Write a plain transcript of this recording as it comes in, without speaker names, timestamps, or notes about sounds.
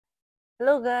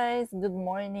Hello guys, good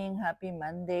morning, happy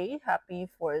Monday, happy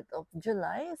 4th of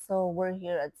July. So we're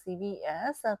here at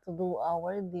CVS to do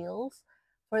our deals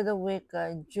for the week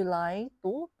July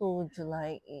 2 to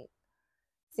July 8.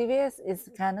 CVS is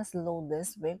kind of slow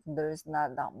this week. There's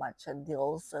not that much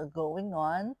deals going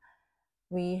on.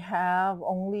 We have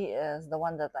only is the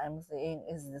one that I'm seeing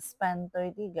is the spend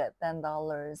 30 get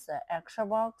 $10 extra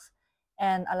box,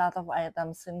 and a lot of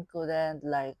items included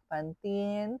like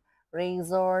pantene,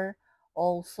 razor,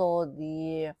 also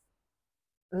the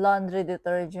laundry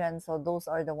detergent. So those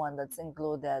are the one that's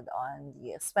included on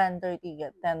the spend 30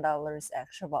 get $10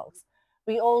 extra box.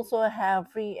 We also have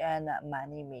free and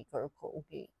money maker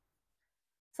Colgate.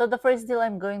 So the first deal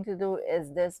I'm going to do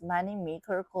is this Money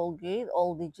Maker Colgate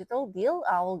all digital deal.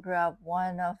 I will grab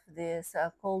one of this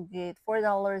Colgate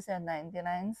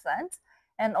 $4.99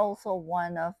 and also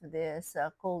one of this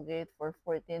Colgate for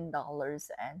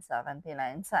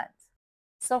 $14.79.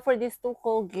 So for these two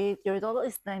Colgate, your total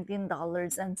is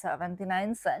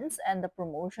 $19.79, and the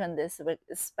promotion this week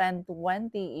is spend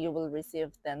 20, you will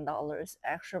receive $10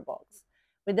 extra box.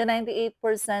 With the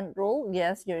 98% rule,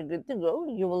 yes, you're good to go.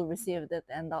 You will receive the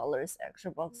 $10 extra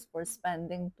box for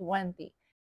spending 20.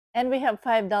 And we have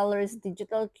 $5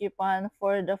 digital coupon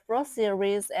for the Frost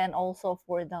series and also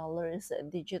 $4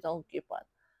 digital coupon.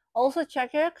 Also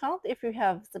check your account if you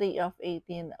have 3 of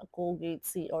 18 Colgate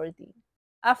CRT.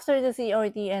 After the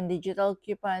CRT and digital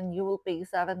coupon, you will pay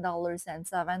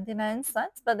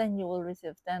 $7.79, but then you will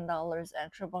receive $10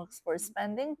 extra bucks for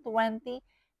spending 20,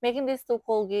 making this two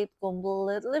Colgate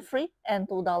completely free and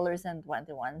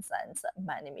 $2.21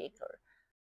 moneymaker.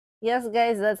 Yes,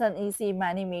 guys, that's an easy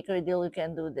moneymaker deal you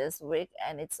can do this week,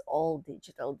 and it's all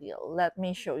digital deal. Let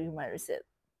me show you my receipt.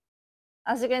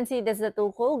 As you can see, that's the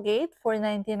two Colgate,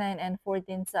 $4.99 and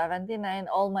 $14.79.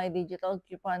 All my digital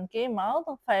coupon came out,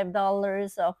 $5,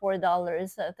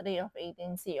 $4, 3 of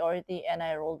 18 CRT, and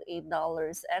I rolled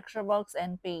 $8 extra bucks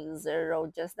and paid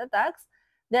 0 just the tax.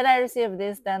 Then I received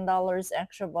this $10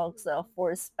 extra bucks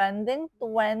for spending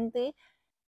 20,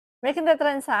 making the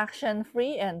transaction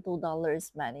free and $2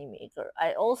 moneymaker.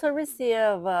 I also receive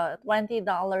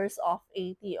 $20 off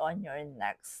 80 on your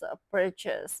next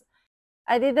purchase.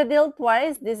 I did the deal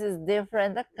twice. This is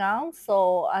different account.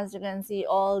 So as you can see,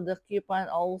 all the coupon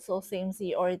also same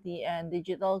CRT and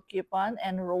digital coupon,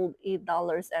 and rolled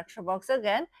 $8 extra box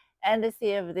again and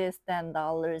received this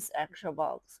 $10 extra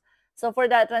box. So for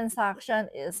that transaction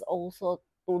is also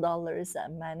 $2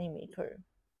 moneymaker.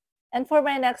 And for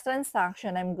my next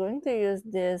transaction, I'm going to use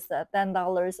this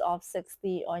 $10 off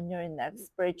 60 on your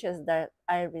next purchase that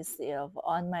I receive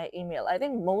on my email. I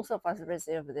think most of us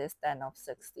receive this 10 off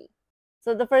 60.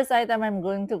 So the first item I'm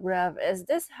going to grab is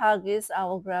this Huggies. I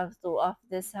will grab 2 of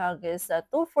this Huggies,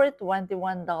 2 for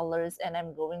 $21, and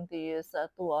I'm going to use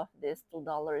 2 of this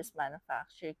 $2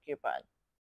 manufacturer coupon.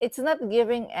 It's not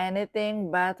giving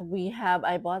anything, but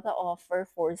I bought the offer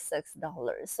for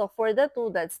 $6. So for the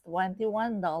two, that's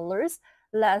 $21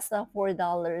 less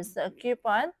 $4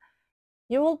 coupon.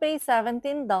 You will pay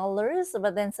 $17,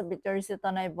 but then submit your receipt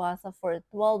on Ibasa for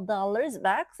 $12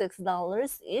 back,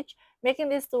 $6 each, making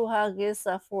these two Huggies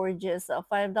for just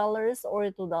 $5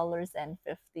 or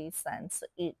 $2.50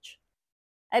 each.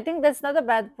 I think that's not a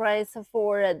bad price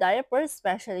for a diaper,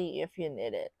 especially if you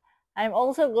need it. I'm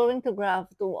also going to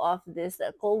grab 2 of this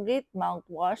Colgate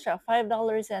mouthwash,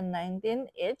 $5.19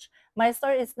 each. My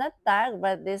store is not tagged,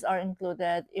 but these are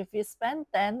included. If you spend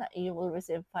 10, you will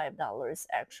receive $5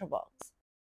 extra box.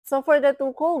 So for the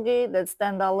two Colgate, that's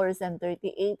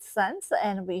 $10.38,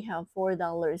 and we have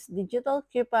 $4 digital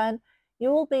coupon.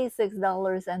 You will pay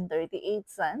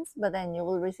 $6.38, but then you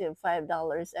will receive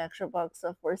 $5 extra bucks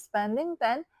for spending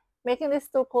 10, making this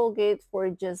two Colgate for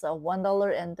just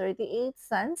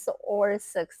 $1.38 or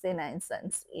 69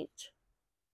 cents each.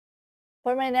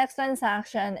 For my next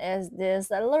transaction is this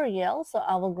L'Oreal. So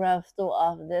I will grab 2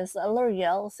 of this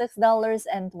L'Oreal,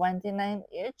 $6.29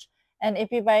 each. And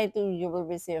if you buy 2, you will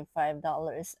receive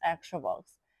 $5 extra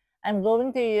box. I'm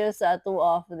going to use 2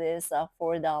 of this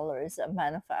 $4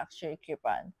 manufacturer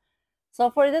coupon. So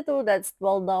for the 2, that's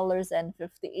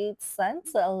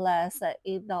 $12.58 less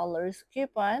 $8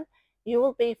 coupon. You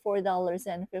will pay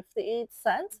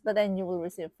 $4.58, but then you will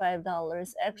receive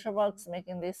 $5 extra bucks,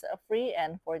 making this a free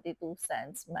and 42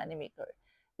 cents moneymaker.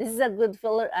 This is a good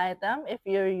filler item if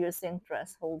you're using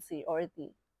threshold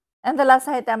CRT. And the last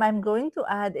item I'm going to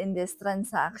add in this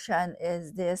transaction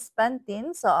is this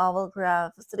pantene. So I will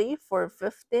grab 3 for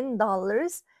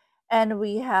 $15, and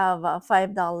we have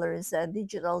 $5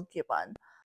 digital coupon.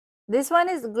 This one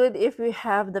is good if you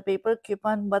have the paper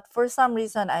coupon, but for some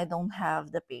reason I don't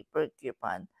have the paper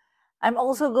coupon. I'm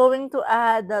also going to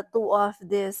add two of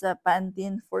this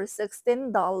Pantene for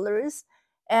 $16.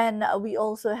 And we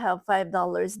also have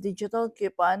 $5 digital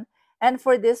coupon. And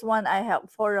for this one, I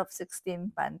have 4 of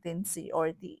 16 Pantene C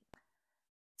or D.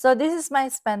 So this is my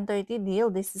spend 30 deal.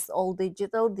 This is all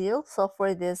digital deal. So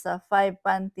for this 5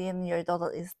 Pantene, your total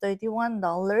is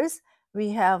 $31.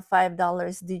 We have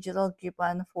 $5 digital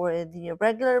coupon for the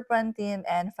regular Pantene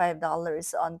and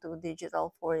 $5 onto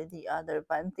digital for the other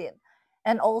Pantene.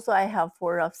 And also I have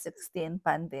 4 of 16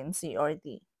 Pantene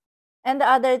CRT. And the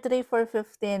other 3 for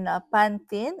 15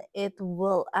 Pantene, it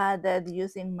will added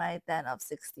using my 10 of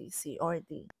 60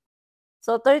 CRT.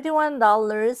 So $31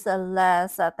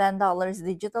 less $10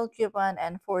 digital coupon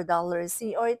and $4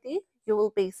 CRT. You will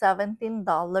pay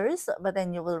 $17, but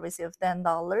then you will receive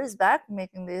 $10 back,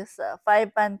 making this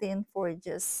 5 Pantene for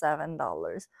just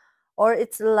 $7. Or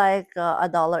it's like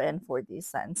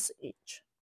 $1.40 each.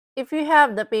 If you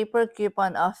have the paper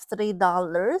coupon of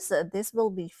 $3, this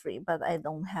will be free, but I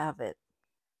don't have it.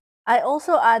 I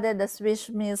also added the Swiss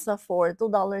Miss for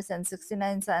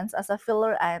 $2.69 as a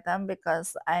filler item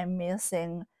because I'm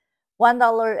missing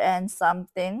 $1 and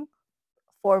something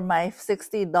for my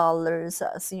 $60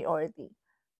 CRT.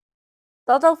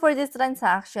 Total for this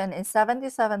transaction is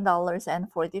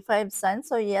 $77.45.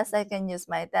 So yes, I can use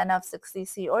my 10 of 60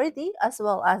 CRT as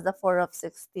well as the 4 of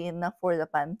 16 for the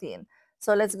Pantene.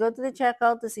 So let's go to the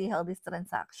checkout to see how this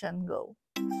transaction go.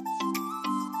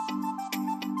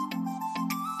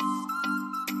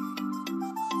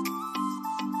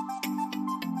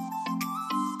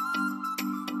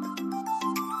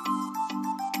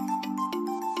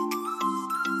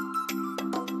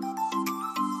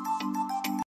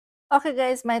 Okay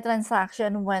guys, my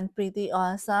transaction went pretty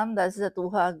awesome. That's the 2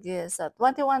 Huggies at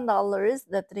 $21,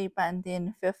 the 3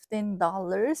 Pantene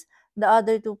 $15, the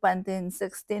other 2 Pantene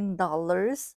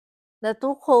 $16, the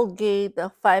 2 Colgate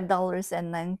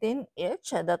 $5.19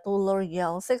 each, the 2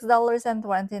 L'Oreal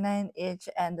 $6.29 each,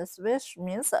 and the Swiss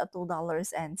Miss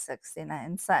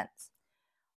 $2.69.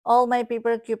 All my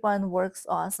paper coupon works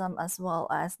awesome as well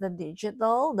as the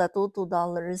digital. The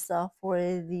 $2 for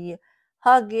the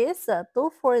Huggies,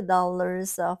 two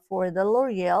 $4 for the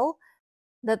L'Oreal,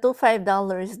 the two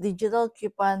 $5 digital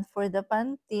coupon for the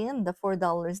Pantene, the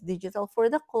 $4 digital for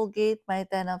the Colgate, my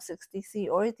 10 of 60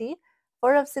 CRT,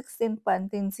 4 of 16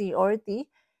 Pantene CRT,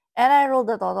 and I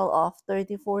rolled a total of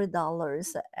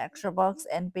 $34 extra bucks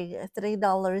and paid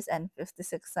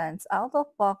 $3.56 out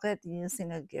of pocket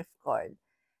using a gift card.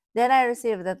 Then I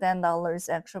received the $10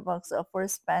 extra bucks for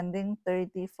spending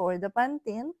 30 for the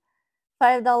Pantene,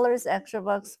 $5 extra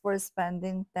bucks for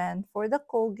spending 10 for the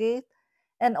Colgate,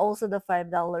 and also the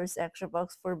 $5 extra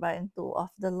bucks for buying 2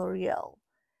 of the L'Oreal.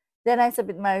 Then I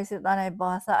submit my receipt on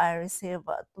Ibossa. I received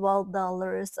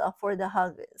 $12 for the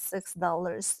Huggies,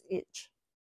 $6 each.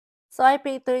 So I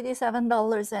paid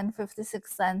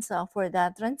 $37.56 for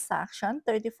that transaction,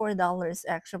 $34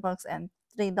 extra bucks and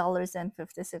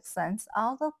 $3.56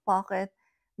 out of pocket.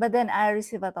 But then I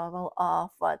received a total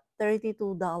of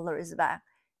 $32 back,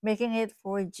 making it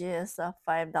for just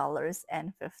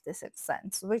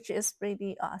 $5.56, which is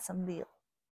pretty awesome deal.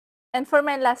 And for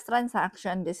my last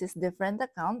transaction, this is different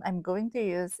account. I'm going to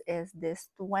use is this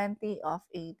 20 of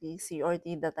 80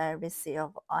 CRT that I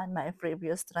received on my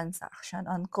previous transaction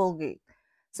on Colgate.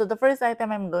 So the first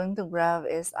item I'm going to grab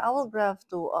is I will grab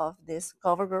 2 of this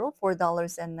CoverGirl,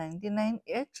 $4.99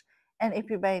 each. And if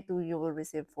you buy 2, you will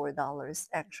receive $4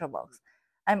 extra bucks.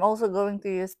 I'm also going to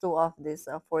use 2 of this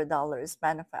 $4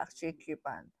 manufacturer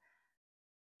coupon.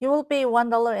 You will pay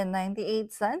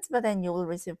 $1.98, but then you will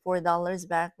receive $4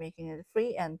 back, making it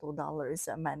free and $2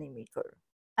 a money maker.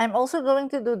 I'm also going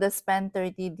to do the spend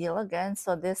 30 deal again.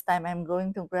 So this time I'm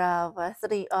going to grab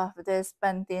 3 of this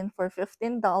Pantene for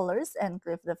 $15 and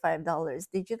clip the $5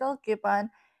 digital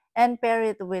coupon and pair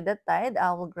it with the Tide.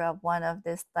 I will grab one of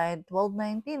this Tide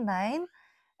 $12.99.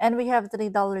 And we have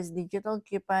 $3 digital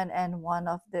coupon and one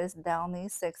of this Downy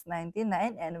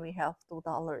 $6.99, and we have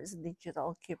 $2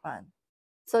 digital coupon.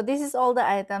 So this is all the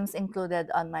items included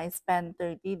on my spend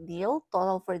 30 deal.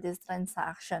 Total for this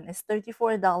transaction is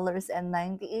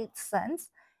 $34.98,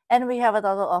 and we have a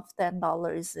total of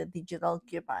 $10 digital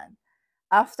coupon.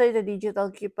 After the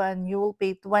digital coupon, you will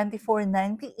pay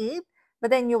 $24.98, but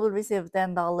then you will receive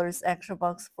 $10 extra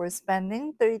bucks for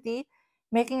spending 30,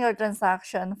 making your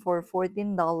transaction for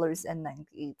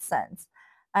 $14.98.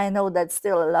 I know that's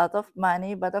still a lot of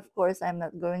money, but of course, I'm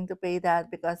not going to pay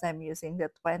that because I'm using the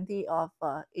 20 of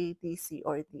ATC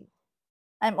or D.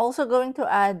 I'm also going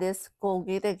to add this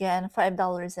Colgate again,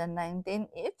 $5.19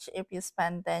 each. If you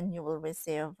spend 10, you will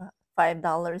receive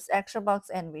 $5 extra bucks,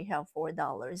 and we have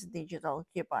 $4 digital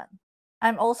coupon.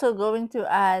 I'm also going to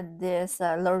add this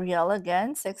L'Oreal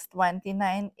again,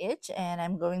 6.29 each, and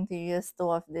I'm going to use two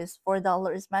of this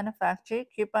 $4 manufacturer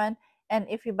coupon, and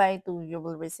if you buy two, you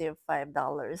will receive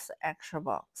 $5 extra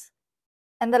box.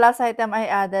 And the last item I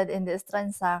added in this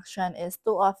transaction is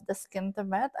two of the Skin to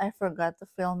Met. I forgot to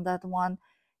film that one.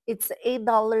 It's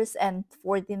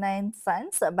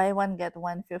 $8.49. Buy one, get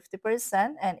one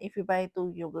 50%. And if you buy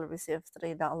two, you will receive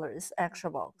 $3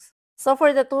 extra box. So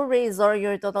for the two razor,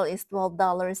 your total is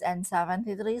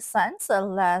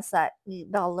 $12.73 less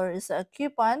 $8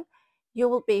 coupon. You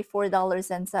will pay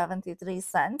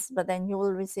 $4.73, but then you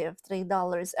will receive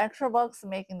 $3 extra bucks,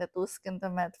 making the two skin to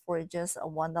met for just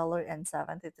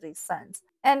 $1.73.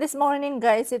 And this morning,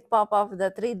 guys, it popped up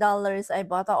the $3 I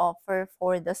bought a offer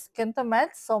for the skin to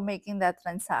met, so making that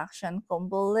transaction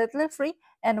completely free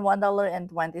and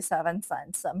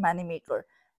 $1.27 moneymaker.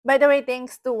 By the way,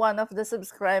 thanks to one of the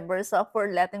subscribers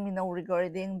for letting me know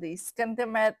regarding the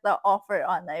Skintimet offer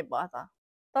on Ibotta.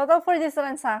 Total for this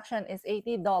transaction is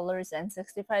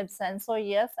 $80.65. So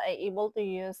yes, I able to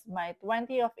use my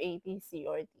 20 of 80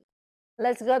 CRT.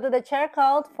 Let's go to the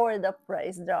checkout for the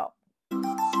price drop.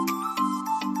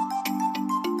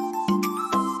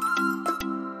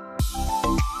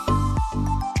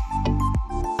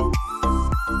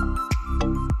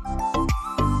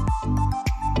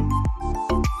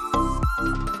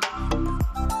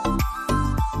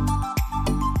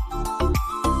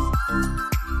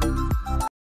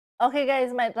 Okay guys,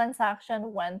 my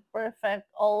transaction went perfect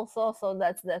also. So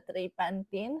that's the 3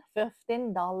 Pantene,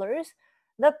 $15.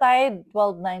 The Tide,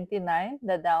 $12.99.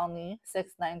 The Downy,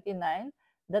 $6.99.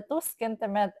 The two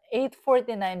Skintimet,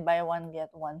 $8.49. Buy one,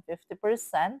 get one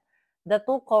 50%. The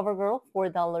two CoverGirl,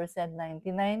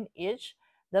 $4.99 each.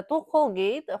 The two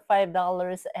Colgate,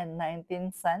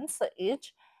 $5.19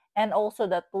 each. And also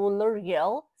the two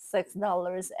L'Oreal,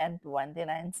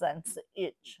 $6.29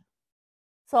 each.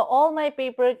 So all my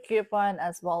paper coupon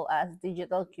as well as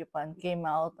digital coupon came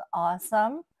out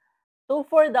awesome. Two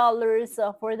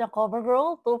 $4 for the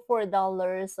CoverGirl, two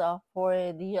 $4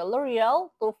 for the L'Oreal,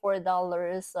 two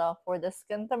 $4 for the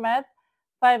Skin to Matte,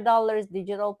 $5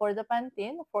 digital for the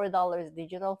Pantene, $4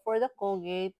 digital for the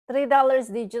Colgate,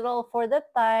 $3 digital for the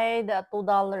Tide,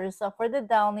 $2 for the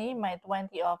Downy, my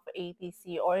 20 of 80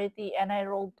 CRT, and I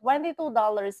rolled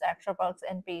 $22 extra bucks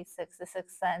and paid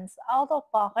 66 cents out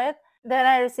of pocket. Then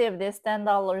I received this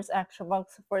 $10 extra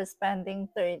bucks for spending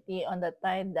 30 on the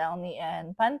Tide, Downy,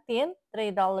 and Pantene,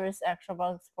 $3 extra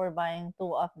bucks for buying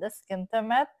two of the Skin to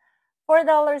Matte,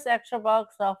 $4 extra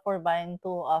bucks for buying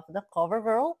two of the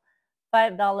CoverGirl,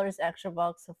 $5 extra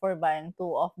bucks for buying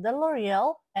two of the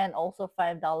L'Oreal, and also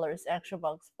 $5 extra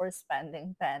bucks for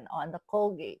spending 10 on the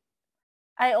Colgate.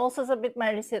 I also submit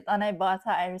my receipt on Ibotta.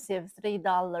 I received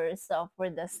 $3 for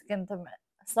the Skin to Matte.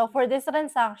 So for this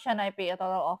transaction, I pay a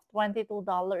total of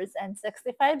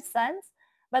 $22.65.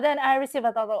 But then I receive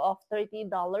a total of $30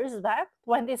 back,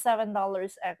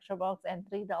 $27 extra bucks, and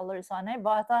 $3 on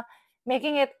Ibotta,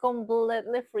 making it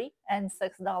completely free and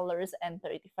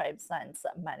 $6.35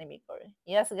 moneymaker.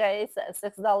 Yes, guys,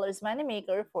 $6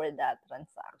 moneymaker for that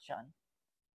transaction.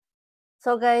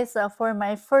 So guys, for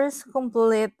my first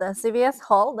complete CVS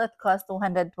haul that cost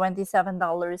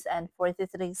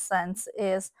 $227.43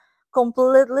 is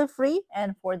completely free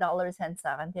and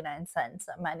 $4.79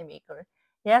 moneymaker.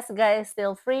 Yes, guys,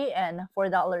 still free and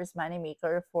 $4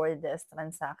 moneymaker for this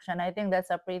transaction. I think that's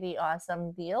a pretty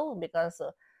awesome deal because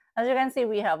as you can see,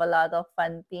 we have a lot of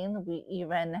Pantene. We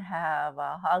even have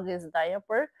a Huggies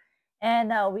diaper,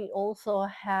 and we also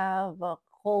have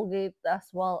Colgate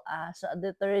as well as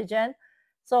detergent.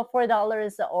 So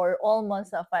 $4 or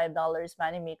almost a $5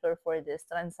 moneymaker for this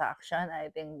transaction. I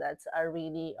think that's a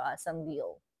really awesome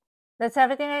deal. That's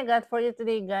everything I got for you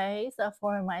today, guys,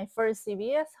 for my first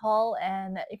CVS haul.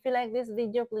 And if you like this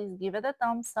video, please give it a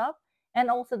thumbs up. And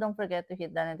also don't forget to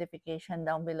hit the notification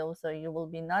down below so you will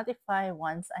be notified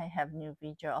once I have new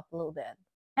video uploaded.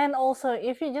 And also,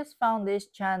 if you just found this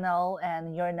channel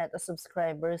and you're not a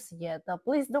subscriber yet,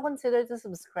 please do consider to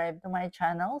subscribe to my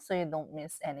channel so you don't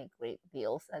miss any great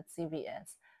deals at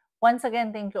CVS. Once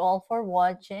again, thank you all for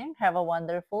watching. Have a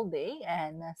wonderful day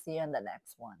and see you on the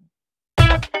next one.